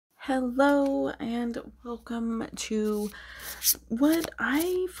Hello and welcome to what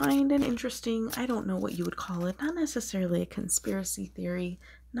I find an interesting, I don't know what you would call it, not necessarily a conspiracy theory,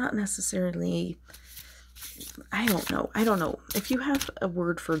 not necessarily, I don't know. If you have a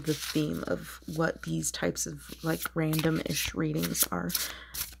word for the theme of what these types of like random-ish readings are,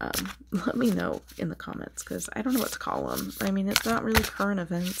 let me know in the comments because I don't know what to call them. I mean, it's not really current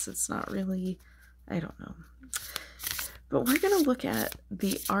events, it's not really, I don't know. But we're going to look at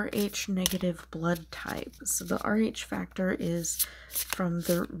the Rh negative blood type. So the Rh factor is from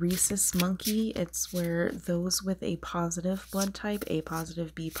the rhesus monkey. It's where those with a positive blood type, A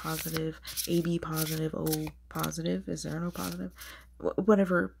positive, B positive, AB positive, O positive, is there an O positive?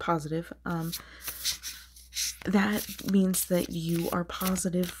 Whatever positive, that means that you are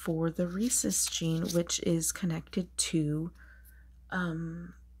positive for the rhesus gene, which is connected to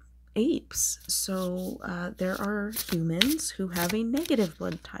apes. So there are humans who have a negative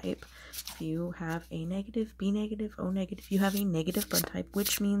blood type. If you have A negative, B negative, O negative, you have a negative blood type,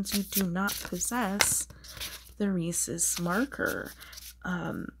 which means you do not possess the rhesus marker.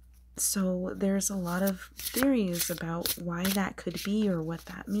 So there's a lot of theories about why that could be or what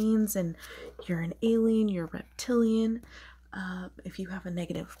that means, and you're an alien, you're reptilian. If you have a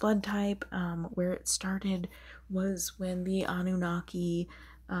negative blood type, where it started was when the Anunnaki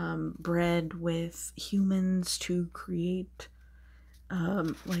bred with humans to create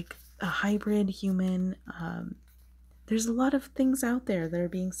like a hybrid human. There's a lot of things out there that are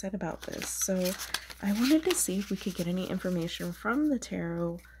being said about this, so I wanted to see if we could get any information from the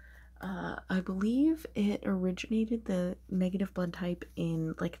tarot. I believe it originated, the negative blood type,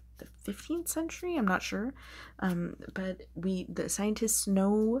 in like the 15th century. I'm not sure, but the scientists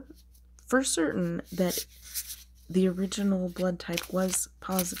know for certain that the original blood type was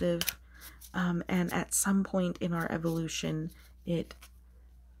positive, and at some point in our evolution it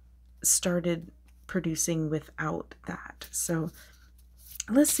started producing without that. So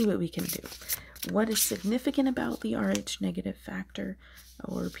let's see what we can do. What is significant about the Rh negative factor,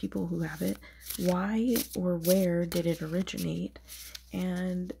 or people who have it? Why or where did it originate?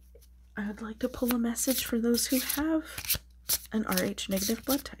 And I would like to pull a message for those who have an Rh negative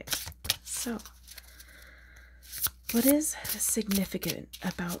blood type. So what is significant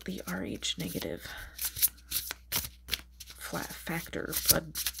about the Rh negative factor,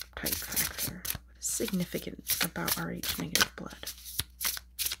 blood type factor? What is significant about Rh negative blood?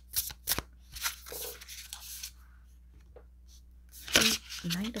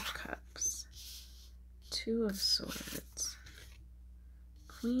 Knight of Cups, Two of Swords,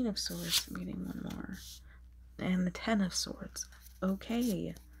 Queen of Swords, I'm getting one more, and the 10 of Swords.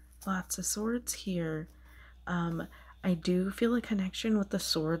 Okay, lots of swords here. I do feel a connection with the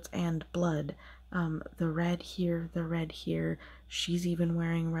swords and blood. The red here, the red here. She's even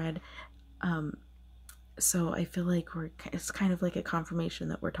wearing red. So I feel like it's kind of like a confirmation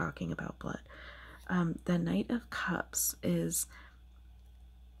that we're talking about blood. The Knight of Cups is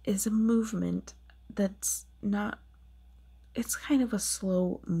a movement that's not, it's kind of a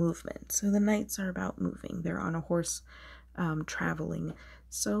slow movement. So the knights are about moving. They're on a horse, traveling.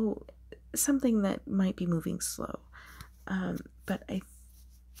 So something that might be moving slow. But I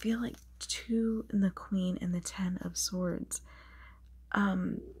feel like 2 and the Queen and the 10 of Swords,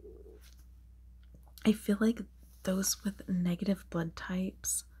 I feel like those with negative blood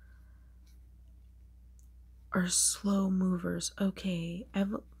types are slow movers. Okay,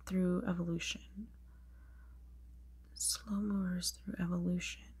 through evolution. Slow movers through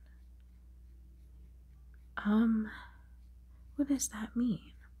evolution. What does that mean?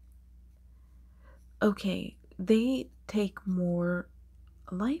 Okay, they take more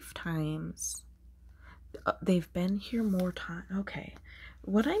lifetimes. They've been here more time. Okay.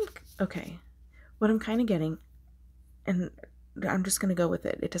 What I'm kind of getting, and I'm just going to go with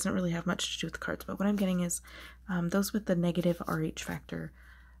it. It doesn't really have much to do with the cards, but what I'm getting is those with the negative Rh factor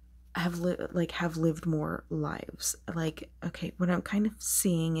have lived more lives. Like, okay, what I'm kind of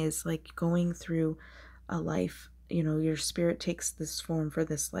seeing is like going through a life, you know, your spirit takes this form for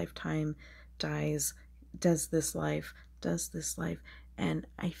this lifetime, dies, does this life, and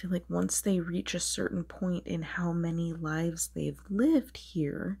I feel like once they reach a certain point in how many lives they've lived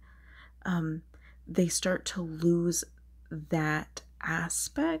here, they start to lose that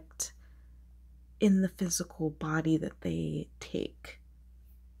aspect in the physical body that they take.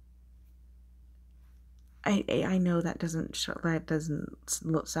 I know that doesn't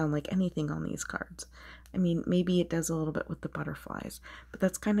sound like anything on these cards. I mean, maybe it does a little bit with the butterflies, but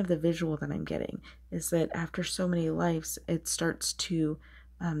that's kind of the visual that I'm getting, is that after so many lives, it starts to,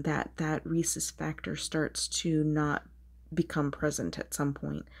 that rhesus factor starts to not become present at some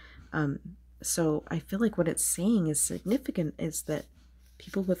point. So I feel like what it's saying is significant is that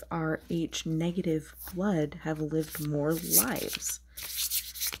people with Rh negative blood have lived more lives,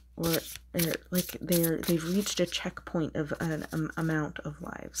 or like they've reached a checkpoint of an amount of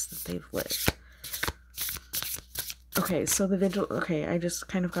lives that they've lived. Okay, so the vigil. Okay, I just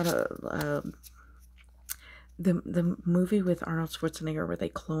kind of got the movie with Arnold Schwarzenegger where they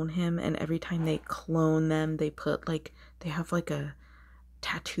clone him, and every time they clone them, they put like they have like a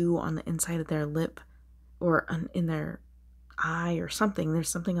tattoo on the inside of their lip or in their eye or something. There's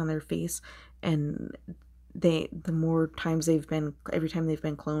something on their face, and the more times every time they've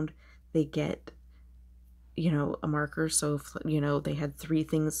been cloned, they get, you know, a marker. So if, you know, they had 3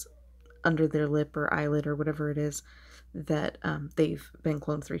 things under their lip or eyelid or whatever it is that they've been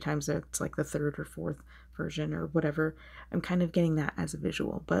cloned 3 times, it's like the 3rd or 4th version or whatever. I'm kind of getting that as a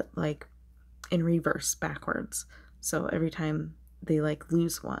visual, but like in reverse, backwards. So every time they like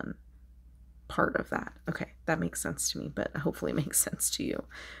lose one part of that. Okay, that makes sense to me, but hopefully it makes sense to you.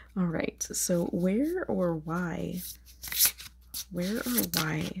 All right, so where or why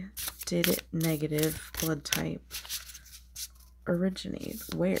did negative blood type originate?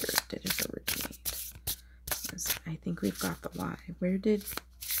 Where did it originate? I think we've got the why. Where did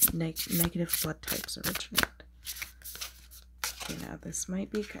negative blood types originate? Okay, now this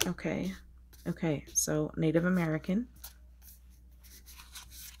might be okay. Okay, so Native American.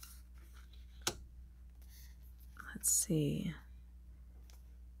 Let's see.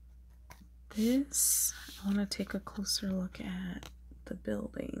 This, I want to take a closer look at the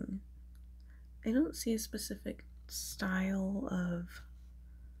building. I don't see a specific style of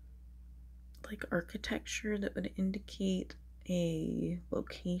like architecture that would indicate a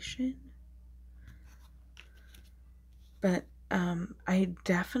location, but I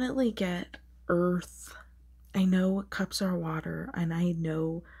definitely get earth. I know cups are water, and I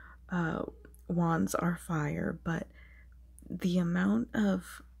know wands are fire, but the amount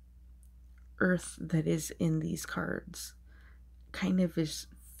of earth that is in these cards kind of is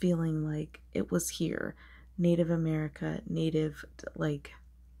feeling like it was here. Native America, native, like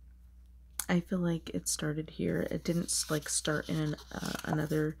I feel like it started here. It didn't like start in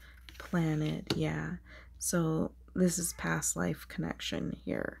another planet. Yeah, so this is past life connection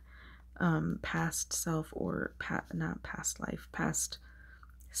here. Past self, or not past life, past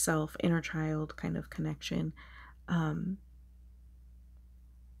self, inner child kind of connection.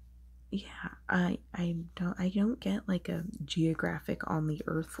 Yeah, I don't get like a geographic on the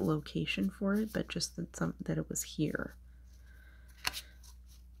earth location for it, but just that it was here.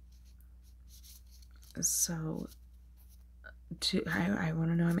 So I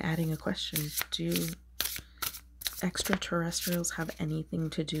want to know, I'm adding a question. Do extraterrestrials have anything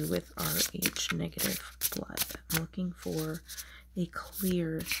to do with Rh negative blood? I'm looking for a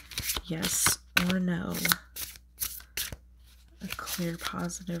clear yes or no. A clear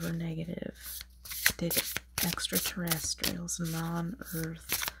positive or negative. Did extraterrestrials,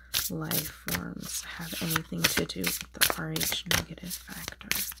 non-Earth life forms, have anything to do with the Rh negative factor?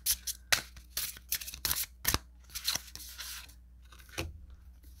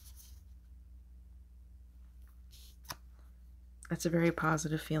 That's a very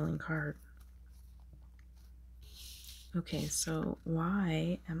positive feeling card. Okay, so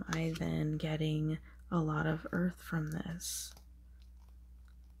why am I then getting a lot of earth from this?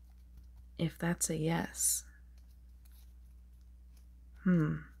 If that's a yes.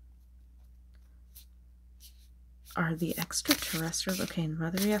 Are the extraterrestrials, okay,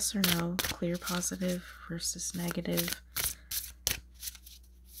 another yes or no, clear positive versus negative.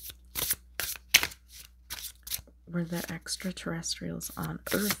 Were there extraterrestrials on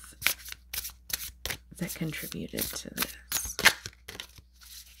Earth that contributed to this?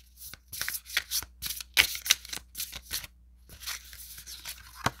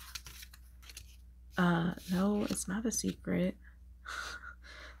 No, it's not a secret.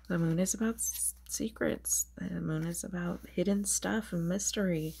 The moon is about secrets. The moon is about hidden stuff and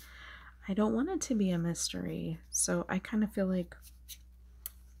mystery. I don't want it to be a mystery, so I kind of feel like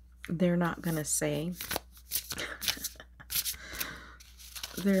they're not gonna say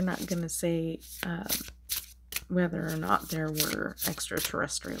whether or not there were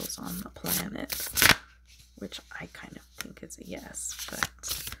extraterrestrials on the planet, which I kind of think is a yes,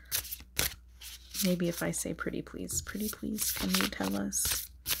 but maybe if I say pretty please, can you tell us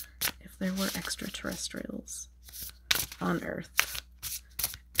if there were extraterrestrials on Earth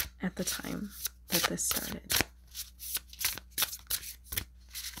at the time that this started?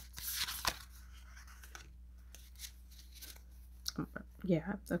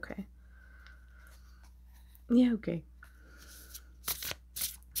 Yeah, okay. Yeah, okay.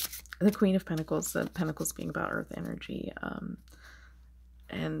 the Queen of Pentacles, the Pentacles being about earth energy,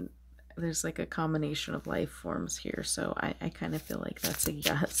 and there's like a combination of life forms here, so I kind of feel like that's a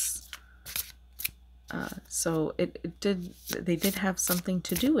yes. So they did have something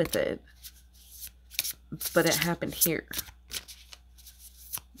to do with it, but it happened here.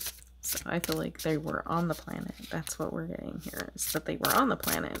 So I feel like they were on the planet. That's what we're getting here, is that they were on the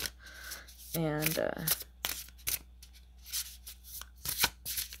planet. And,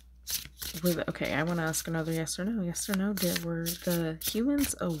 okay, I want to ask another yes or no. Yes or no, were the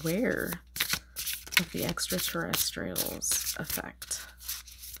humans aware of the extraterrestrials' effect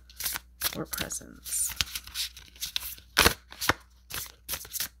or presence?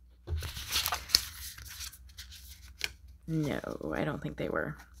 No, I don't think they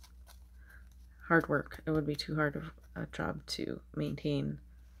were. Hard work. It would be too hard of a job to maintain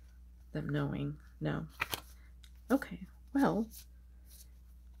them knowing. No. Okay, well,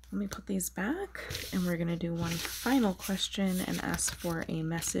 let me put these back, and we're going to do one final question and ask for a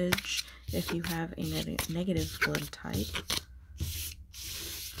message if you have a negative blood type.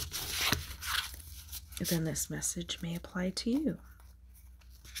 Then this message may apply to you.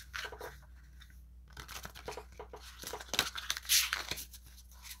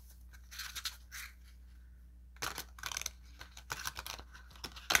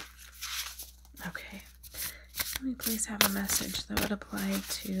 Okay, let me please have a message that would apply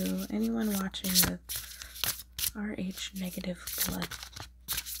to anyone watching with RH negative blood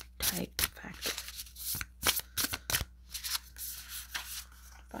type factor.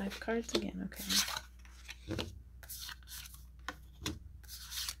 5 cards again, okay.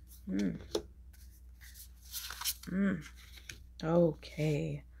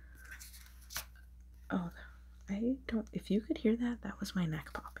 Okay. Oh, I don't, if you could hear that, that was my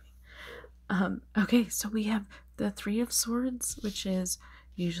neck popping. Okay, so we have the 3 of Swords, which is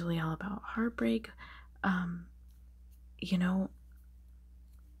usually all about heartbreak. You know,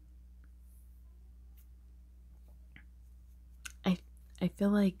 I feel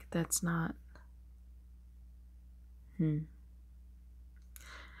like that's not,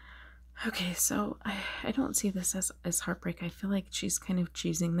 Okay, so I don't see this as heartbreak. I feel like she's kind of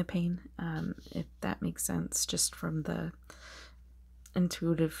choosing the pain, if that makes sense, just from the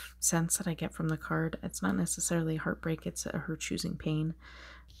intuitive sense that I get from the card. It's not necessarily heartbreak, it's her choosing pain.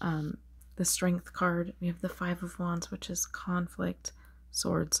 The Strength card, we have the 5 of Wands, which is conflict,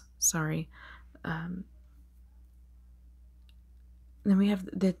 swords, sorry. Then we have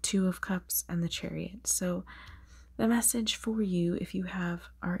the 2 of Cups and the Chariot. So the message for you, if you have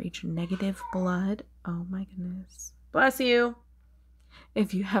RH negative blood, oh my goodness, bless you.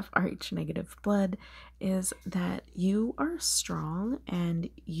 If you have RH negative blood, is that you are strong and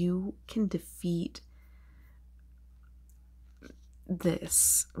you can defeat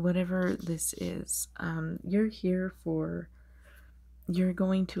this, whatever this is. You're here for, you're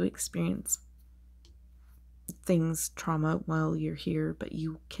going to experience things, trauma, while you're here, but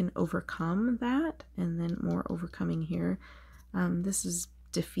you can overcome that. And then more overcoming here. This is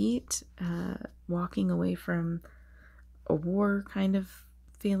defeat, walking away from a war kind of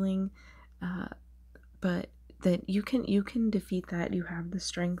feeling, but that you can defeat that. You have the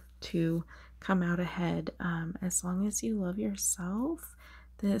strength to come out ahead, as long as you love yourself.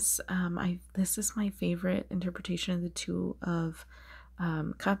 This is my favorite interpretation of the 2 of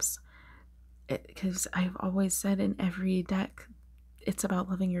Cups, because I've always said in every deck it's about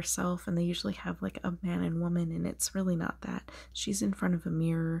loving yourself, and they usually have like a man and woman, and it's really not that. She's in front of a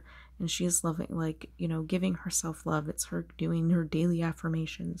mirror and she is loving, like, you know, giving herself love. It's her doing her daily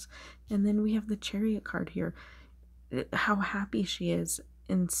affirmations. And then we have the Chariot card here, how happy she is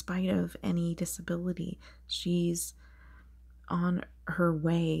in spite of any disability. She's on her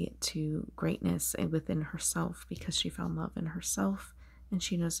way to greatness within herself because she found love in herself, and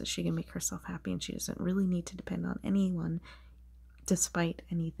she knows that she can make herself happy, and she doesn't really need to depend on anyone, despite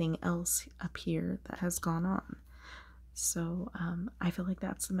anything else up here that has gone on. So I feel like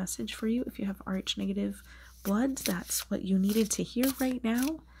that's the message for you. If you have RH negative blood, that's what you needed to hear right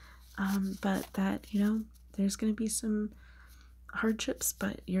now. But that, you know, there's going to be some hardships,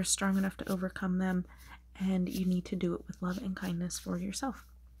 but you're strong enough to overcome them, and you need to do it with love and kindness for yourself.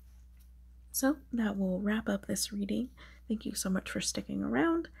 So that will wrap up this reading. Thank you so much for sticking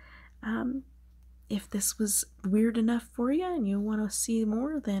around. If this was weird enough for you and you want to see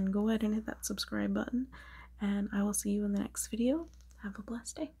more, then go ahead and hit that subscribe button, and I will see you in the next video. Have a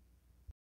blessed day.